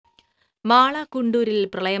മാള കുണ്ടൂരിൽ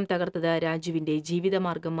പ്രളയം തകർത്തത് രാജുവിന്റെ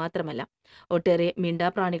ജീവിതമാർഗം മാത്രമല്ല, ഒട്ടേറെ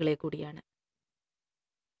മിണ്ടാപ്രാണികളെ കൂടിയാണ്.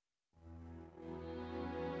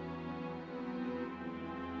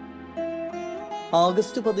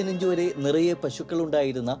 ആഗസ്റ്റ് 15 വരെ നിറയെ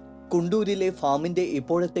പശുക്കളുണ്ടായിരുന്ന കുണ്ടൂരിലെ ഫാമിന്റെ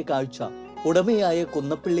ഇപ്പോഴത്തെ കാഴ്ച ഉടമയായ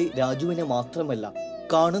കുന്നപ്പള്ളി രാജുവിനെ മാത്രമല്ല,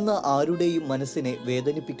 കാണുന്ന ആരുടെയും മനസ്സിനെ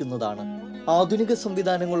വേദനിപ്പിക്കുന്നതാണ്. ആധുനിക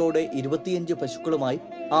സംവിധാനങ്ങളോടെ 25 പശുക്കളുമായി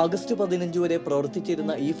ആഗസ്റ്റ് 15 വരെ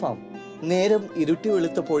പ്രവർത്തിച്ചിരുന്ന ഈ ഫാം നേരം ഇരുട്ടി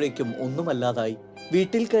വെളുത്തപ്പോഴേക്കും ഒന്നുമല്ലാതായി.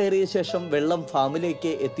 വീട്ടിൽ കയറിയ ശേഷം വെള്ളം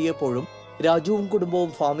ഫാമിലേക്ക് എത്തിയപ്പോഴും രാജുവും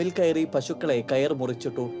കുടുംബവും ഫാമിൽ കയറി പശുക്കളെ കയർ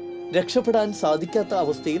മുറിച്ചിട്ടു. രക്ഷപ്പെടാൻ സാധിക്കാത്ത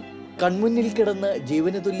അവസ്ഥയിൽ കൺമുന്നിൽ കിടന്ന്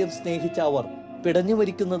ജീവന് തുല്യം സ്നേഹിച്ച അവർ പിടഞ്ഞു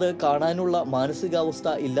മരിക്കുന്നത് കാണാനുള്ള മാനസികാവസ്ഥ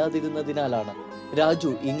ഇല്ലാതിരുന്നതിനാലാണ്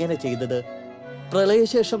രാജു ഇങ്ങനെ ചെയ്തത്.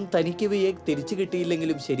 പ്രളയശേഷം തനിക്കിവയെ തിരിച്ചു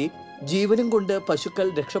കിട്ടിയില്ലെങ്കിലും ശരി, ജീവനും കൊണ്ട് പശുക്കൾ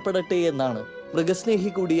രക്ഷപ്പെടട്ടെ എന്നാണ് മൃഗസ്നേഹി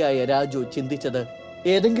കൂടിയായ രാജു ചിന്തിച്ചത്.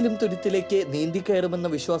 ഏതെങ്കിലും തുരുത്തിലേക്ക് നീന്തിക്കയറുമെന്ന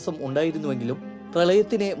വിശ്വാസം ഉണ്ടായിരുന്നുവെങ്കിലും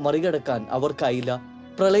പ്രളയത്തിനെ മറികടക്കാൻ അവർക്കായില്ല.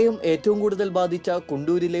 പ്രളയം ഏറ്റവും കൂടുതൽ ബാധിച്ച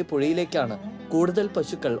കുണ്ടൂരിലെ പുഴയിലേക്കാണ് കൂടുതൽ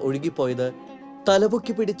പശുക്കൾ ഒഴുകിപ്പോയത്.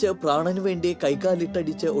 തലപൊക്കി പിടിച്ച് പ്രാണനു വേണ്ടി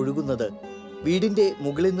കൈകാലിട്ടടിച്ച് ഒഴുകുന്നത് വീടിന്റെ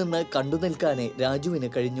മുകളിൽ നിന്ന് കണ്ടു നിൽക്കാനേ രാജുവിന്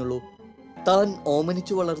കഴിഞ്ഞുള്ളൂ. താൻ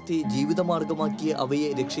ഓമനിച്ചു വളർത്തി ജീവിതമാർഗമാക്കിയ അവയെ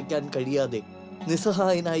രക്ഷിക്കാൻ കഴിയാതെ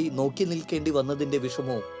നിസ്സഹായനായി നോക്കി നിൽക്കേണ്ടി വന്നതിന്റെ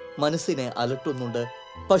വിഷമവും മനസ്സിനെ അലട്ടുന്നുണ്ട്.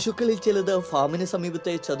 പശുക്കളിൽ ചിലത് ഫാമിന്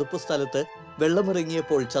സമീപത്തെ ചതുപ്പ് സ്ഥലത്ത്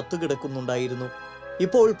വെള്ളമിറങ്ങിയപ്പോൾ ചത്തുകിടക്കുന്നുണ്ടായിരുന്നു.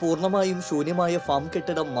 ഇപ്പോൾ പൂർണ്ണമായും ശൂന്യമായ ഫാം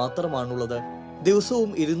കെട്ടിടം മാത്രമാണുള്ളത്. ദിവസവും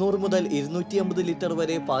 200 മുതൽ 250 ലിറ്റർ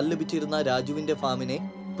വരെ പാൽ ലഭിച്ചിരുന്ന രാജുവിന്റെ ഫാമിനെ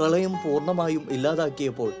പ്രളയം പൂർണ്ണമായും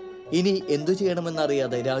ഇല്ലാതാക്കിയപ്പോൾ ഇനി എന്തു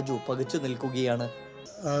ചെയ്യണമെന്നറിയാതെ രാജു പകച്ചു നിൽക്കുകയാണ്.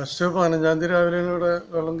 15-ാം തീയതി രാവിലെ ഇവിടെ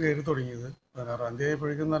വെള്ളം കയറി തുടങ്ങിയത്. 16-ാം തീയതി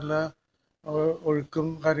ആയപ്പോഴേക്കും നല്ല ഒഴുക്കും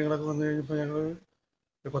കാര്യങ്ങളൊക്കെ വന്നു കഴിഞ്ഞപ്പോൾ ഞങ്ങൾ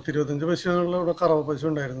 10-25 പശുക്കളിൽ ഇവിടെ കറവ പശു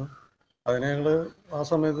ഉണ്ടായിരുന്നു. അതിനെ ഞങ്ങൾ ആ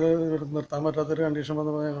സമയത്ത് നിർത്താൻ പറ്റാത്തൊരു കണ്ടീഷൻ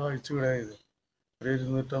വന്നപ്പോൾ ഞങ്ങൾ അഴിച്ചു വിടായത്. ഒരു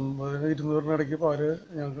 250-200 ഇടയ്ക്ക് പാല്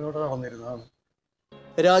ഞങ്ങൾക്ക് ഇവിടെ കളഞ്ഞിരുന്നതാണ്.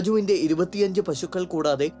 രാജുവിന്റെ 25 പശുക്കൾ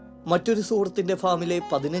കൂടാതെ മറ്റൊരു സുഹൃത്തിന്റെ ഫാമിലെ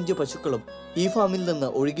 15 പശുക്കളും ഈ ഫാമിൽ നിന്ന്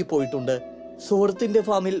ഒഴുകിപ്പോയിട്ടുണ്ട്. സുഹൃത്തിന്റെ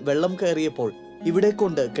ഫാമിൽ വെള്ളം കയറിയപ്പോൾ ഇവിടെ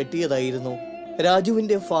കൊണ്ട് കെട്ടിയതായിരുന്നു.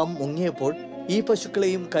 രാജുവിന്റെ ഫാം മുങ്ങിയപ്പോൾ ഈ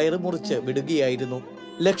പശുക്കളെയും കയറ് മുറിച്ച് വിടുകയായിരുന്നു.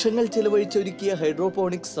 ലക്ഷങ്ങൾ ചെലവഴിച്ചൊരുക്കിയ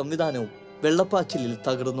ഹൈഡ്രോപോണിക്സ് സംവിധാനവും വെള്ളപ്പാച്ചിലിൽ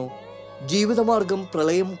തകർന്നു. ജീവിതമാർഗം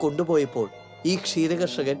പ്രളയം കൊണ്ടുപോയപ്പോൾ ഈ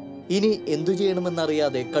ക്ഷീരകർഷകൻ ഇനി എന്തു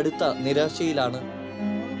ചെയ്യണമെന്നറിയാതെ കടുത്ത നിരാശയിലാണ്.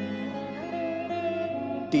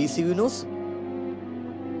 TCV news,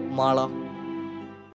 Mala.